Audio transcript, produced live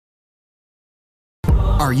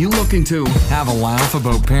Are you looking to have a laugh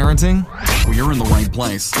about parenting? Well, you're in the right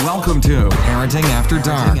place. Welcome to Parenting After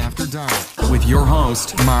Dark, with your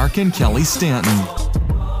host, Mark and Kelly Stanton.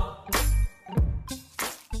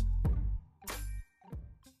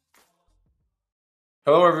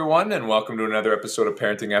 Hello, everyone, and welcome to another episode of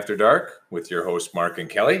Parenting After Dark with your host, Mark and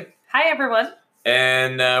Kelly. Hi, everyone.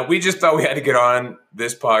 And we just thought we had to get on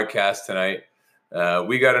this podcast tonight.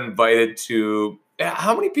 We got invited to...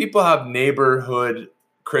 How many people have neighborhood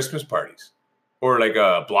Christmas parties? Or like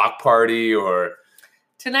a block party or...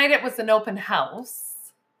 Tonight it was an open house.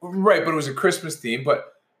 Right, but it was a Christmas theme.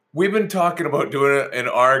 But we've been talking about doing it in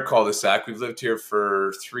our cul-de-sac. We've lived here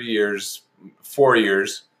for 4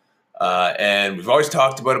 years. And we've always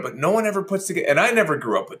talked about it, but no one ever puts together. And I never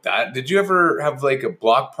grew up with that. Did you ever have like a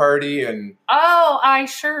block party? And Oh, I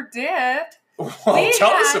sure did. Well,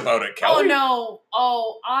 tell us about it, Kelly. Oh, no.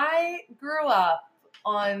 Oh, I grew up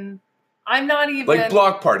on... I'm not even... Like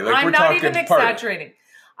block party. Like I'm we're not talking even party. exaggerating.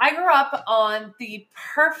 I grew up on the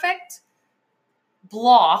perfect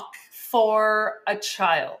block for a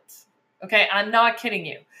child. Okay, I'm not kidding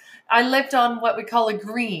you. I lived on what we call a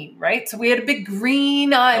green, right? So we had a big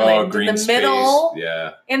green island green in the space. middle,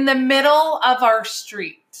 Yeah. in the middle of our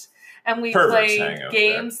street. And we Perverts played hang out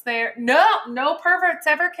games there. No perverts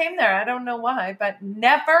ever came there. I don't know why, but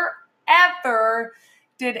never, ever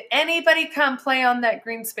did anybody come play on that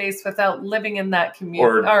green space without living in that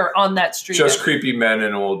community or on that street. Just creepy men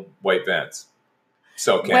in old white vans.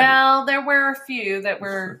 Sell candy. Well, there were a few that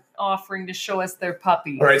were offering to show us their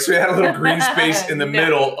puppies. All right, so you had a little green space in the No.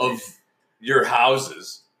 middle of your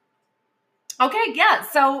houses. Okay, yeah.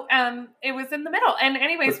 So it was in the middle. And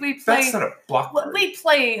anyways, But we played. That's not a block party. We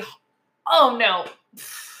play. Oh, no.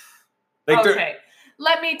 Like Okay.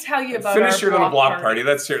 Let me tell you about finish our your little block party.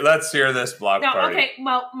 Let's hear this block No, party. okay.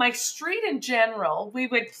 Well, my street in general, we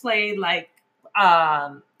would play like,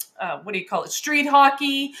 what do you call it? Street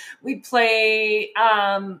hockey. We'd play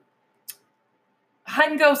hide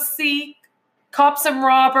and go seek, cops and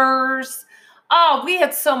robbers. Oh, we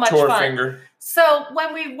had so much Toe or fun. finger. So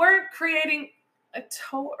when we weren't creating a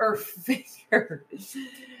toe or finger,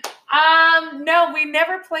 no, we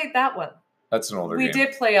never played that one. That's an older We game.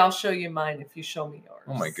 did play I'll Show You Mine if you show me yours.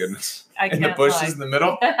 Oh my goodness. I In the can't bushes lie. in the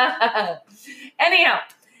middle? Anyhow,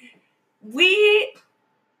 we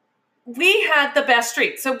had the best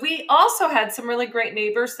street. So we also had some really great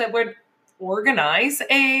neighbors that would organize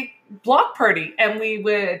a block party, and we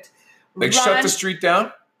would Like shut the street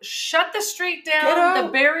down? shut the street Get down. out.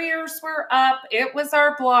 The barriers were up. It was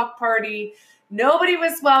our block party. Nobody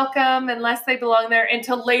was welcome unless they belonged there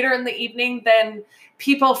until later in the evening. Then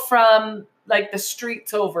people from like the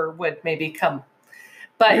streets over would maybe come.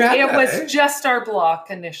 But You had it that, was eh? just our block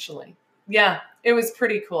initially. Yeah, it was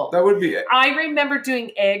pretty cool. That would be it. I remember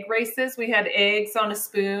doing egg races. We had eggs on a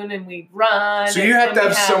spoon and we'd run. So you have to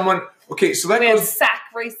have someone. Okay, so that We had goes. sack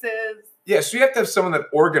races. Yeah, so you have to have someone that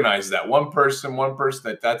organized that. One person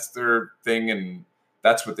that's their thing, and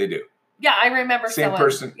that's what they do. Yeah, I remember Same someone.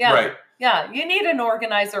 person, Yeah. right? Yeah, you need an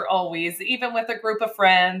organizer always, even with a group of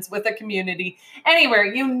friends, with a community. Anywhere,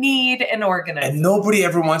 you need an organizer. And nobody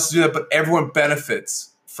ever wants to do that, but everyone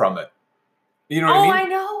benefits from it. You know what I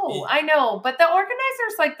mean? I know. But the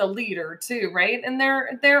organizer's like the leader too, right? And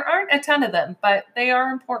there aren't a ton of them, but they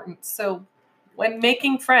are important. So when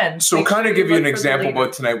making friends. So make kind sure of give you an look for the example leader.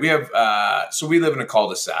 about tonight. We have, so we live in a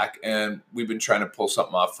cul-de-sac, and we've been trying to pull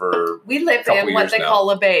something off for We live couple in what years they now.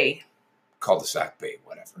 call a bay. cul-de-sac bay,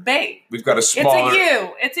 whatever. Bay. We've got a smaller.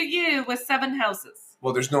 It's a U with 7 houses.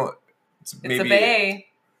 Well, there's no. It's It's maybe a bay.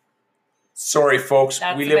 Sorry, folks.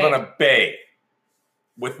 That's We a live bay. on a bay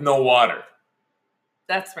with no water.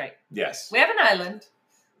 That's right. Yes. We have an island.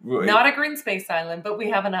 Not a green space island, but we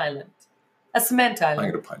have an island. A cement I'm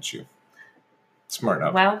island. going to punch you. Smart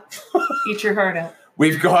enough. Well, eat your heart out.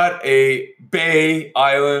 We've got a bay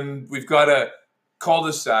island. We've got a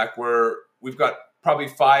cul-de-sac where we've got probably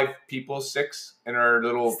 5 people, 6 in our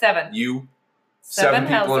little 7. U. 7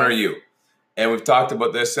 people in our houses. U. And we've talked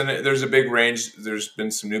about this, and there's a big range. There's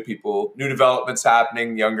been some new people, new developments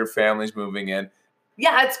happening, younger families moving in.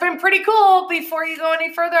 Yeah, it's been pretty cool. Before you go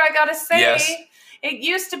any further, I gotta say, Yes. it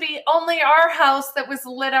used to be only our house that was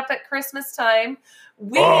lit up at Christmas time.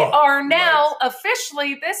 We Oh, are now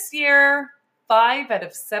officially this year 5 out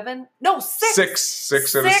of 7. No, 6.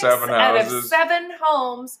 6 out of 7 out of houses. 7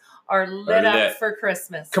 homes are lit lit. up for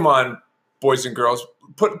Christmas. Come on, boys and girls,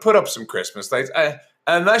 put up some Christmas lights.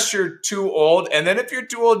 Unless you're too old, and then if you're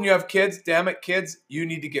too old and you have kids, damn it, kids, you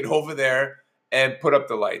need to get over there and put up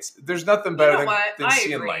the lights. There's nothing better than I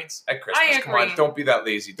seeing agree. lights at Christmas. I Come on, agree. don't be that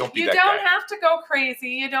lazy. Don't be You that don't guy. have to go crazy.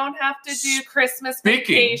 You don't have to do Christmas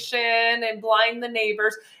Speaking- vacation and blind the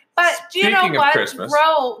neighbors. But you know Speaking of what? Christmas-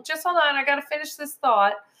 Just hold on. I got to finish this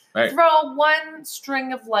thought. Right. Throw one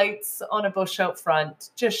string of lights on a bush out front.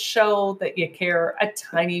 Just show that you care a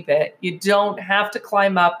tiny bit. You don't have to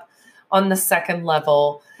climb up on the second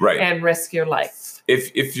level Right. and risk your life.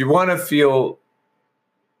 If you want to feel,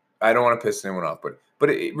 I don't want to piss anyone off, but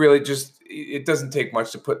it really just, it doesn't take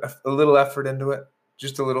much to put a little effort into it.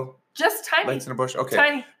 Just a little Just tiny. lights in the bush. Okay.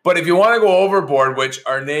 Tiny. But if you want to go overboard, which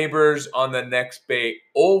our neighbors on the next bay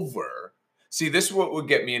over, see, this is what would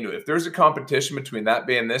get me into it. If there's a competition between that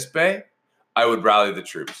bay and this bay, I would rally the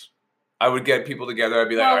troops. I would get people together. I'd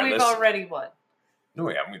be like, all Well, right, we've let's. already won. No,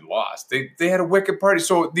 yeah, we lost. They had a wicked party.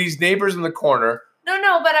 So these neighbors in the corner.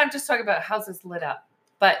 No, but I'm just talking about houses lit up.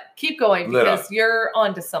 But keep going Lit because up. you're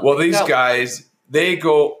onto something. Well, these Go. guys, they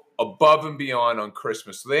go above and beyond on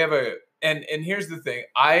Christmas. So they have and here's the thing.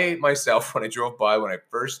 I myself, when I drove by, when I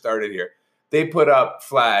first started here, they put up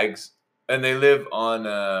flags and they live on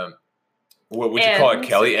what would you call it,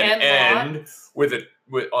 Kelly? An end lots.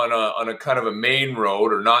 on a kind of a main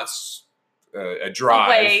road or not a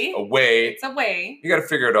drive away. It's a way. You got to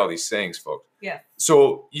figure out all these sayings, folks. Yeah.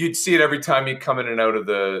 So you'd see it every time you come in and out of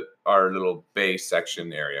our little bay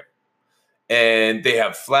section area. And they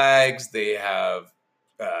have flags, they have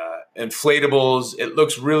inflatables. It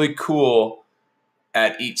looks really cool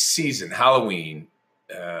at each season. Halloween,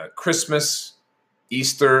 Christmas,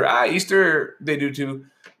 Easter. Easter they do too.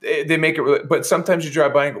 They make it really, but sometimes you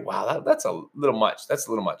drive by and go, wow, that's a little much. That's a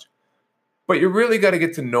little much. But you really got to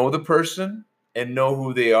get to know the person and know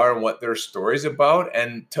who they are and what their story's about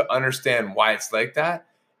and to understand why it's like that.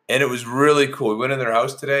 And it was really cool. We went in their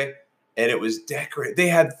house today and it was decorated. They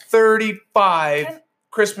had 35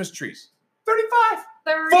 Christmas trees. 35.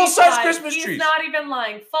 Full-size Christmas He's trees. not even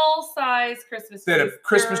lying. Full-size Christmas They trees. had a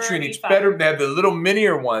Christmas tree in each 35. bedroom. They had the little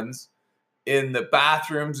minier ones in the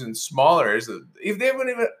bathrooms and smaller areas. If they wouldn't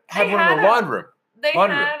even have They one in had the a- laundry room. They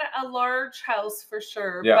Laundry room. had a large house for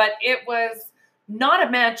sure, Yeah. but it was not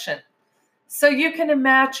a mansion. So you can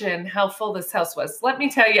imagine how full this house was. Let me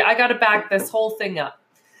tell you, I got to back this whole thing up.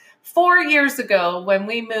 4 years ago, when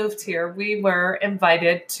we moved here, we were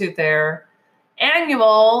invited to their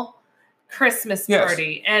annual Christmas Yes.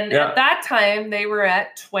 party. And Yeah. at that time, they were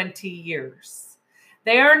at 20 years.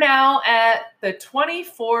 They are now at the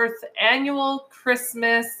 24th annual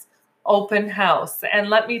Christmas open house. And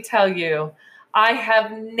let me tell you, I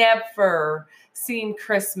have never seen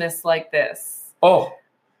Christmas like this. Oh,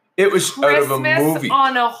 it was out of a Christmas movie.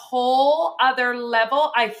 on a whole other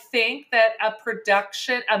level. I think that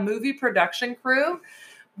a movie production crew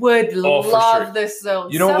would Oh, for love sure. this zone.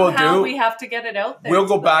 You know what we'll Somehow do? we have to get it out there. We'll to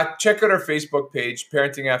go them. back, check out our Facebook page,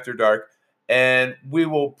 Parenting After Dark, and we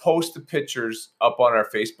will post the pictures up on our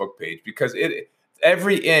Facebook page because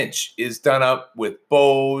every inch is done up with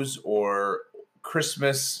bows or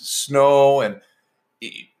Christmas snow and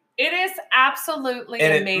It is absolutely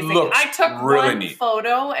And it amazing. looks I took really one neat.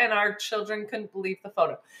 photo and our children couldn't believe the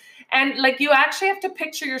photo. And like you actually have to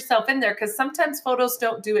picture yourself in there because sometimes photos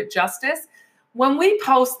don't do it justice. When we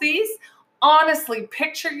post these, honestly,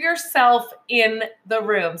 picture yourself in the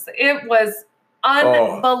rooms. It was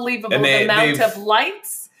unbelievable. And The amount they've- of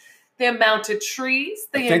lights, the amount of trees,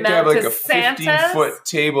 I the think they have amount like a of Santas. 15-foot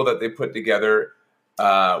table that they put together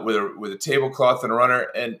with a tablecloth and a runner.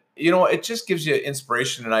 And, you know, it just gives you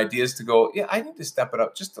inspiration and ideas to go, yeah, I need to step it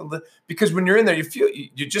up just a little. Because when you're in there,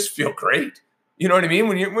 you just feel great. You know what I mean?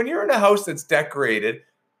 When you're in a house that's decorated,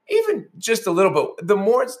 even just a little bit, the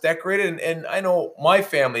more it's decorated, and I know my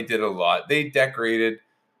family did a lot. They decorated.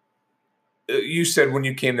 You said when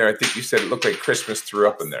you came there, I think you said it looked like Christmas threw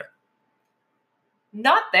up in there.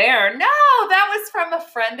 Not there. No, that was from a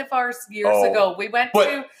friend of ours years Oh, ago. We went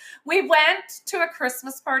but- to a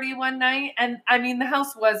Christmas party one night, and I mean the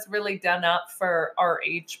house was really done up for our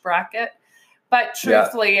age bracket. But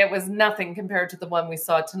truthfully, it was nothing compared to the one we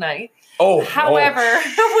saw tonight. Oh, However,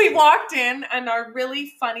 we walked in and our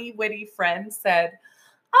really funny, witty friend said,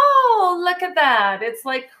 "Oh, look at that. It's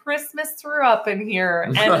like Christmas threw up in here."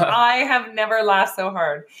 And I have never laughed so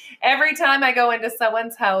hard. Every time I go into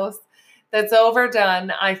someone's house that's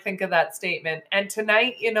overdone, I think of that statement. And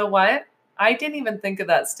tonight, you know what? I didn't even think of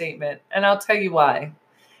that statement. And I'll tell you why.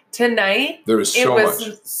 Tonight, there was it so was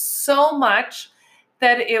much. so much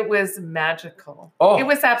that it was magical. Oh. It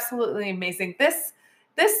was absolutely amazing. This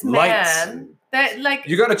Lights man, and That like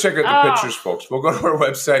You got to check out the pictures, folks. We'll go to our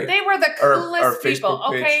website. they were the coolest our people.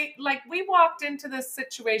 Facebook page. Okay, like we walked into this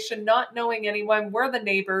situation not knowing anyone. We're the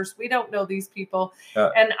neighbors. We don't know these people,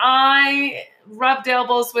 and I rubbed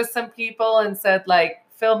elbows with some people and said, like,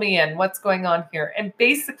 fill me in. What's going on here? And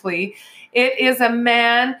basically, it is a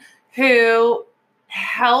man who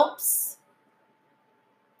helps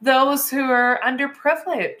those who are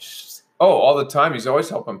underprivileged. Oh, all the time. He's always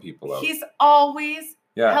helping people out. He's always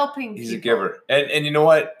helping He's people. a giver. And you know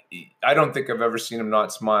what? I don't think I've ever seen him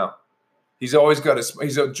not smile. He's always got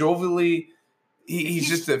he's a jovially, he's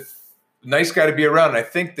just a nice guy to be around. I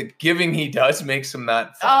think the giving he does makes him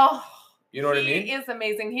that fun. Oh, you know what I mean? He is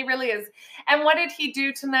amazing. He really is. And what did he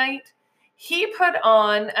do tonight? He put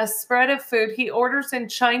on a spread of food. He orders in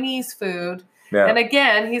Chinese food. Yeah. And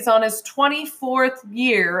again, he's on his 24th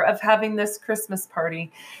year of having this Christmas party.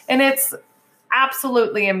 And it's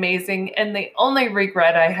absolutely amazing. And the only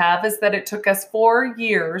regret I have is that it took us 4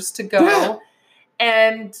 years to go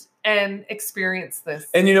and experience this.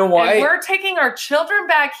 And you know why? And we're taking our children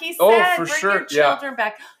back. He said, for bring sure. your children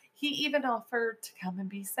back. He even offered to come and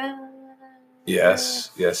be sad.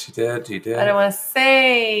 Yes, he did. He did. I don't want to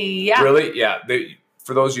say, Really? Yeah.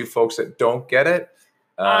 For those of you folks that don't get it,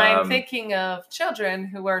 I'm thinking of children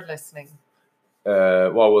who are listening.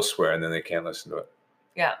 Well, we'll swear and then they can't listen to it.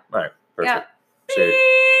 Yeah. All right. Perfect.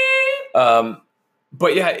 Yeah.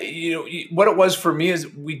 But yeah, what it was for me is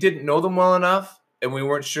we didn't know them well enough and we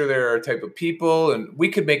weren't sure they're our type of people and we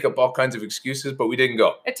could make up all kinds of excuses, but we didn't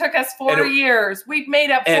go. It took us 4 years. We've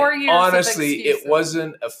made up 4 years. Honestly, of excuses. it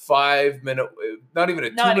wasn't a 5-minute, not even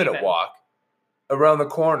a 2-minute walk around the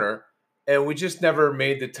corner. And we just never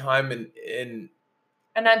made the time. And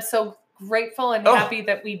I'm so grateful and happy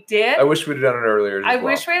that we did. I wish we'd have done it earlier. I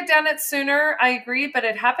wish we had done it sooner. I agree, but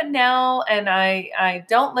it happened now, and I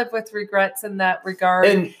don't live with regrets in that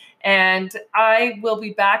regard. And I will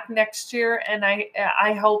be back next year, and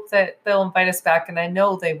I hope that they'll invite us back, and I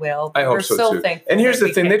know they will. I hope so too. Thankful. And here's the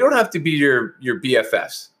thing: they don't have to be your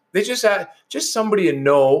BFFs. They just have somebody you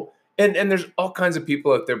know. And there's all kinds of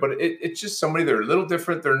people out there, but it's just somebody. They're a little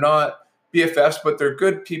different. They're not BFFs, but they're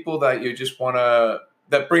good people that you just want to.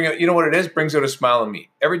 That bring out, you know what it is? Brings out a smile on me.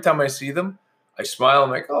 Every time I see them, I smile. I'm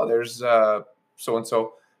like, oh, there's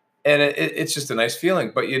so-and-so. And it's just a nice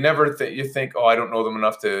feeling. But you never think, oh, I don't know them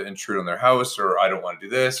enough to intrude on their house, or I don't want to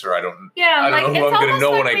do this, or I don't know who I'm going to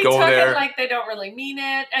know when I go there. Like they don't really mean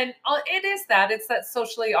it. And it is that. It's that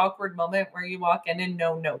socially awkward moment where you walk in and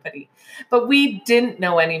know nobody. But we didn't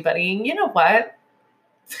know anybody. And you know what?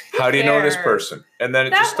 How do you know this person? And then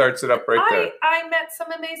it just starts it up right there. I met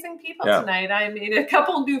some amazing people tonight. I made a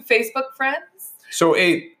couple new Facebook friends. So,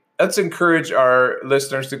 let's encourage our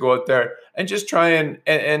listeners to go out there and just try and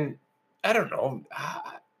I don't know.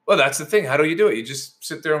 Well, that's the thing. How do you do it? You just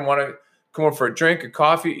sit there and want to come over for a drink, a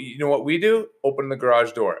coffee. You know what we do? Open the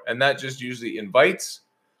garage door. And that just usually invites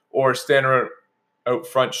or stand out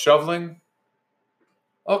front shoveling.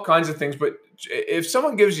 All kinds of things. But if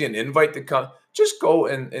someone gives you an invite to come, just go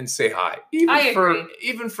and say hi.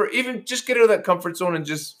 Even just get out of that comfort zone and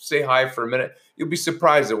just say hi for a minute. You'll be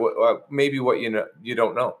surprised at what you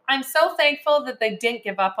don't know. I'm so thankful that they didn't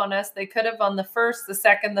give up on us. They could have on the first, the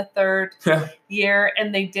second, the third year,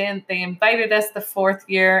 and they didn't. They invited us the 4th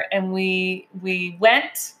year, and we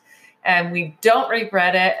went, and we don't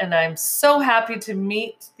regret it. And I'm so happy to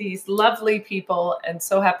meet these lovely people and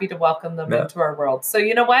so happy to welcome them into our world. So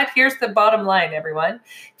you know what? Here's the bottom line, everyone.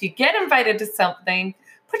 If you get invited to something,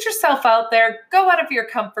 put yourself out there, go out of your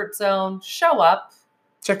comfort zone, show up.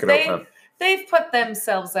 Check it out, man. They've put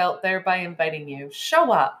themselves out there by inviting you.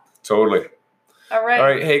 Show up. Totally. All right. All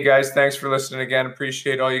right. Hey, guys, thanks for listening again.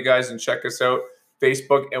 Appreciate all you guys, and check us out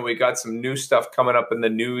Facebook. And we got some new stuff coming up in the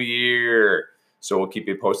new year. So we'll keep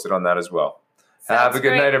you posted on that as well. Have a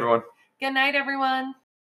good night, everyone. Good night, everyone.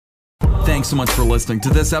 Thanks so much for listening to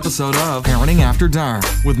this episode of Parenting After Dark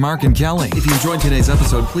with Mark and Kelly. If you enjoyed today's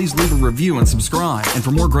episode, please leave a review and subscribe. And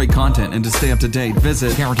for more great content and to stay up to date,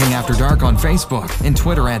 visit Parenting After Dark on Facebook and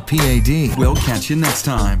Twitter @PAD. We'll catch you next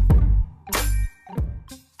time.